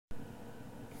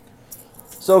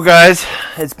So guys,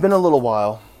 it's been a little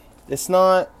while. It's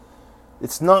not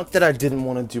that I didn't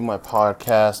want to do my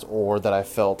podcast or that I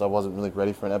felt I wasn't really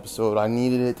ready for an episode. I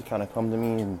needed it to kind of come to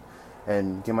me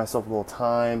and give myself a little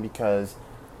time because,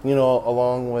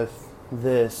 along with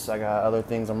this, I got other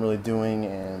things I'm really doing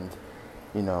and,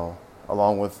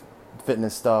 along with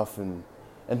fitness stuff and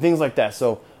things like that.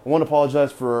 So I want to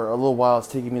apologize for a little while it's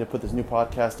taking me to put this new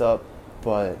podcast up,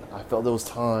 but I felt it was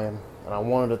time and I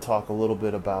wanted to talk a little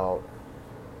bit about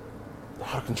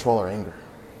how to control our anger,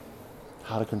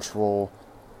 how to control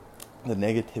the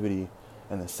negativity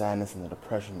and the sadness and the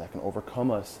depression that can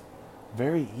overcome us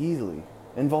very easily,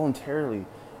 involuntarily,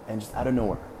 and just out of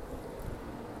nowhere.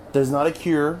 There's not a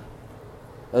cure.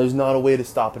 There's not a way to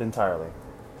stop it entirely.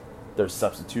 There's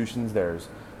substitutions.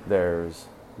 There's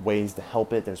ways to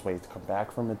help it. There's ways to come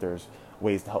back from it. There's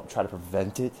ways to help try to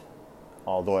prevent it.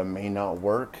 Although it may not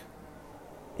work,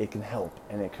 it can help,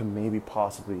 and it can maybe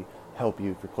possibly help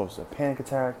you if you're close to a panic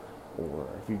attack, or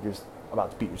if you're just about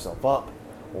to beat yourself up,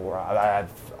 or I've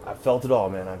felt it all,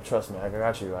 man. Trust me, I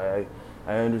got you. I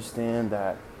understand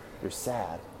that you're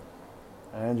sad.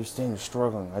 I understand you're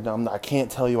struggling. I can't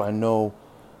tell you I know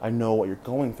what you're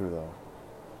going through, though.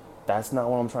 That's not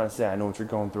what I'm trying to say. I know what you're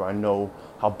going through. I know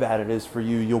how bad it is for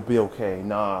you. You'll be okay.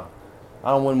 Nah,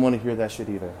 I wouldn't want to hear that shit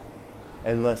either,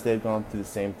 unless they've gone through the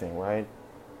same thing, right?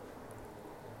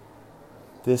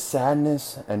 This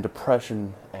sadness and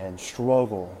depression and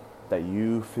struggle that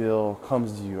you feel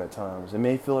comes to you at times. It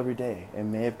may feel every day. It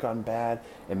may have gotten bad.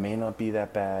 It may not be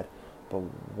that bad. But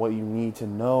what you need to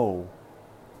know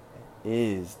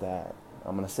is that,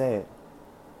 I'm going to say it,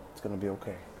 it's going to be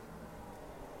okay.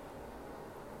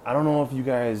 I don't know if you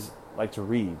guys like to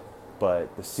read,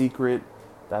 but The Secret,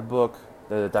 that book,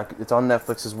 it's on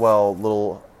Netflix as well,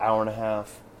 little hour and a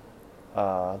half,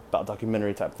 about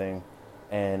documentary type thing.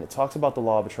 And it talks about the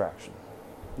law of attraction.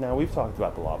 Now, we've talked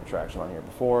about the law of attraction on here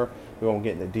before. We won't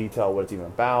get into detail what it's even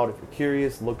about. If you're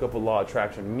curious, look up what law of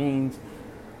attraction means.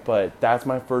 But that's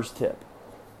my first tip.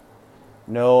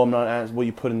 No, I'm not asking what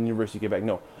you put in the universe you get back.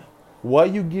 No.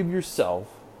 What you give yourself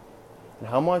and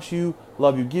how much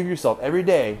love you give yourself every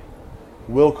day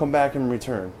will come back in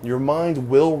return. Your mind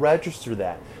will register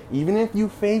that, even if you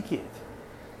fake it.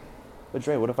 But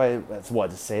Dre, what if that's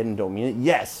what, to say it and don't mean it?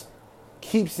 Yes.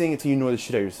 Keep saying it till you know the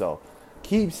shit out of yourself.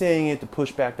 Keep saying it to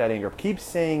push back that anger. Keep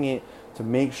saying it to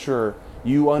make sure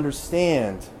you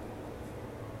understand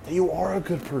that you are a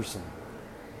good person.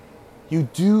 You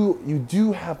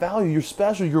do have value. You're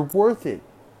special. You're worth it.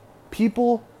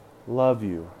 People love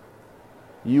you.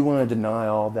 You want to deny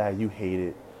all that. You hate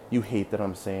it. You hate that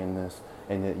I'm saying this,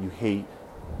 and that you hate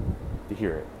to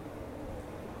hear it.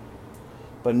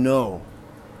 But no,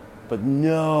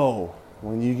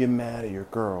 when you get mad at your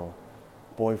girl,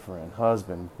 boyfriend,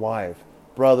 husband, wife,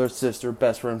 brother, sister,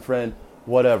 best friend,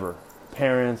 whatever,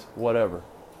 parents, whatever.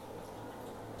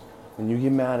 When you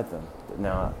get mad at them,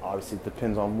 now obviously it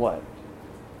depends on what.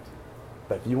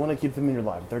 But if you want to keep them in your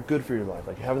life, they're good for your life,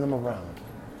 like having them around.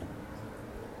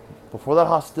 Before that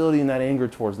hostility and that anger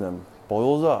towards them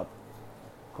boils up,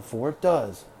 before it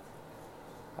does,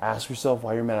 ask yourself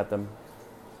why you're mad at them.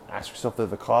 Ask yourself if they're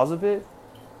the cause of it,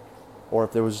 or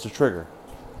if there was just a trigger.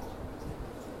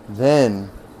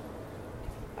 Then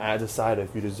I decide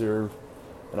if you deserve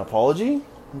an apology,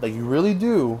 like you really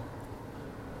do,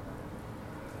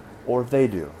 or if they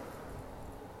do.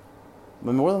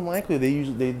 But more than likely,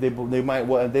 they'll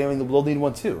need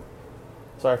one too.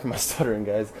 Sorry for my stuttering,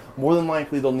 guys. More than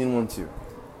likely, they'll need one too.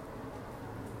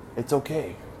 It's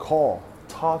okay. Call,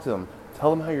 talk to them, tell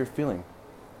them how you're feeling.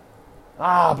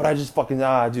 But I just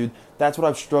dude. That's what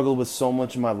I've struggled with so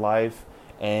much in my life.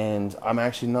 And I'm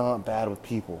actually not bad with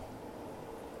people.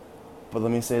 But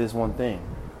let me say this one thing.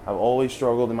 I've always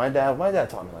struggled, and my dad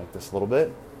taught me like this a little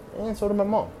bit, and so did my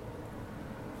mom.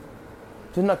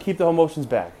 To not keep the emotions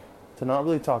back. To not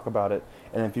really talk about it.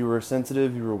 And if you were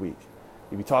sensitive, you were weak.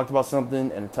 If you talked about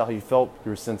something and tell how you felt,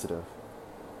 you were sensitive.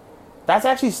 That's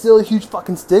actually still a huge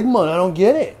fucking stigma, and I don't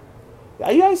get it.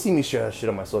 You guys see me share that shit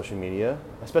on my social media,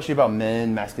 especially about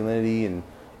men, masculinity,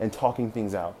 and talking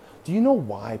things out. Do you know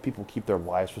why people keep their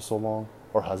wives for so long?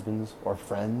 Or husbands? Or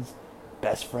friends?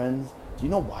 Best friends? Do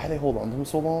you know why they hold on to them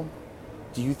so long?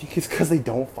 Do you think it's because they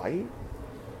don't fight?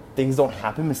 Things don't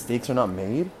happen? Mistakes are not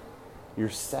made? You're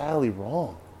sadly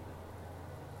wrong.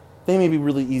 They may be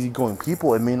really easygoing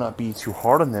people. It may not be too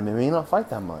hard on them. They may not fight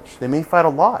that much. They may fight a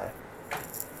lot.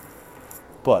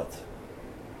 But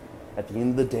at the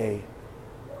end of the day,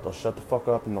 they'll shut the fuck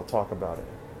up and they'll talk about it.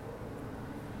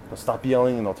 They'll stop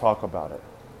yelling and they'll talk about it.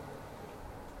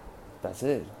 That's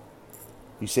it.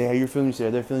 You say how you're feeling, you say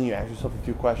how they're feeling, you ask yourself a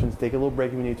few questions, take a little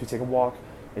break if you need to, take a walk.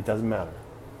 It doesn't matter.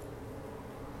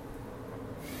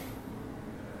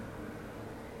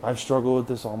 I've struggled with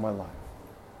this all my life.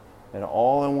 And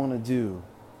all I want to do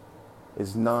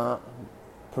is not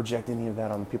project any of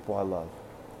that on the people I love.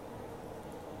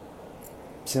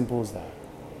 Simple as that.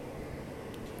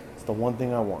 It's the one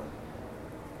thing I want.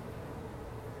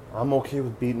 I'm okay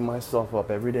with beating myself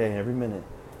up every day, every minute,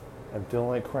 and feeling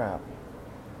like crap,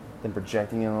 than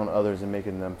projecting it on others and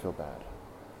making them feel bad.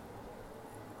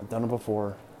 I've done it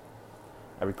before.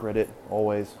 I regret it,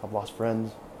 always. I've lost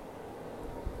friends.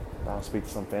 I don't speak to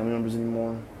some family members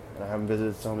anymore, and I haven't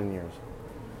visited some in years.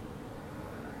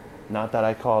 Not that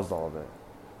I caused all of it,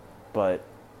 but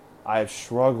I have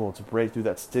struggled to break through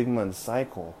that stigma and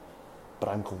cycle. But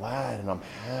I'm glad and I'm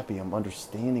happy, I'm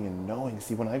understanding and knowing.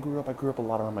 See, when I grew up a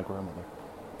lot around my grandmother.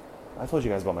 I told you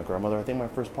guys about my grandmother, I think my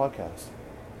first podcast.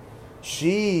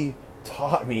 She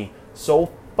taught me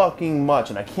so fucking much,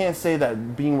 and I can't say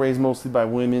that being raised mostly by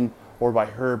women or by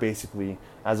her basically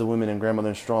as a woman and grandmother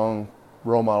and strong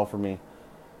role model for me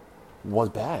was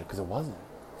bad, because it wasn't.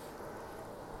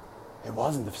 It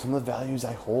wasn't. Some of the values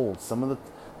I hold, some of the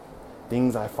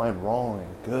things I find wrong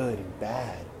and good and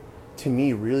bad, to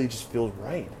me really just feels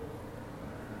right.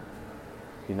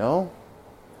 You know?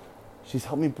 She's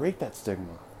helped me break that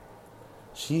stigma.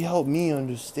 She helped me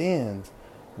understand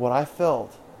what I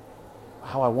felt,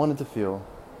 how I wanted to feel,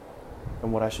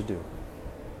 and what I should do.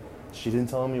 She didn't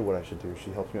tell me what I should do.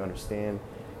 She helped me understand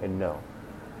and know.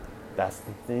 That's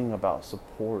the thing about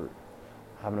support.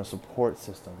 Having a support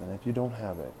system. And if you don't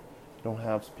have it, you don't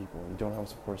have people, you don't have a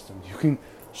support system, you can,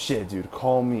 shit, dude,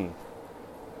 call me.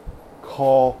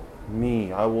 Call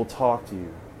me. I will talk to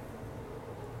you.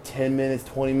 10 minutes,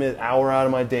 20 minutes, hour out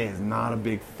of my day is not a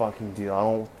big fucking deal. I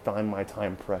don't find my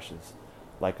time precious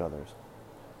like others.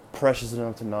 Precious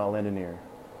enough to not lend an ear.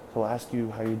 So I'll ask you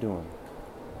how you're doing.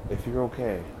 If you're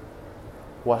okay.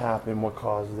 What happened? What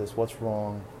caused this? What's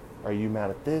wrong? Are you mad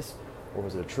at this? Or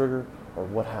was it a trigger? Or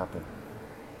what happened?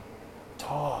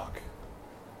 Talk.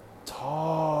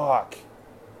 Talk.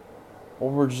 Or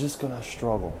we're just gonna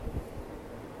struggle.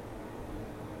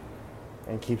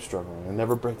 And keep struggling. And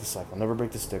never break the cycle. Never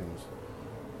break the stigmas.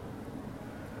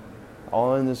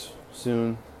 I'll end this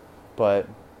soon. But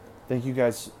thank you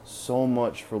guys so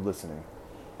much for listening.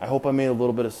 I hope I made a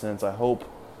little bit of sense. I hope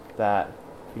that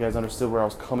you guys understood where I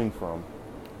was coming from.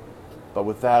 But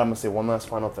with that, I'm going to say one last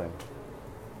final thing.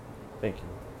 Thank you.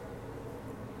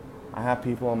 I have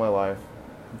people in my life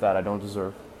that I don't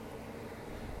deserve.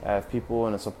 I have people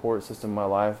in a support system in my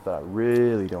life that I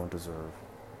really don't deserve.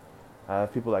 I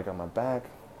have people that got my back,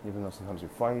 even though sometimes we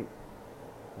fight.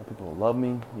 I have people who love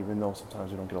me, even though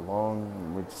sometimes we don't get along,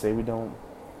 and we say we don't.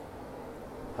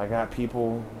 I got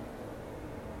people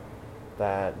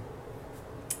that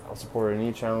I'll support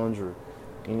any challenge or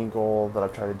any goal that I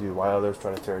try to do while others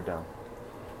try to tear it down.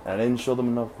 And I didn't show them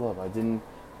enough love. I didn't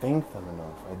thank them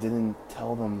enough. I didn't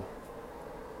tell them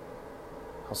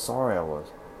how sorry I was.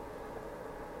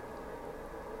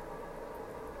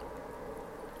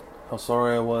 How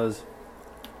sorry I was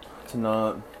to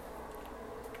not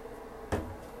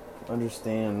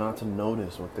understand, not to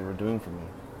notice what they were doing for me.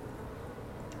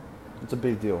 It's a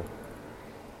big deal.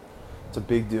 It's a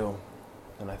big deal.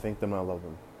 And I thank them and I love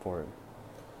them for it.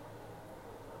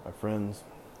 My friends,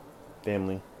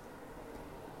 family,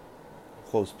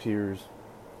 close peers,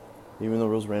 even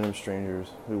those random strangers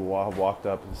who walked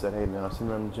up and said, "Hey man, I've seen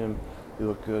you in the gym, you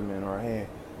look good, man," or "Hey,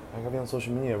 I got you on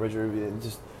social media, I read your review."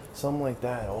 Just something like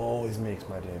that always makes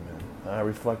my day, man. And I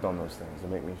reflect on those things to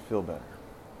make me feel better.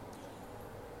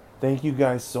 Thank you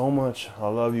guys so much. I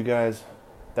love you guys.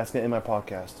 That's gonna end my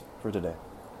podcast for today.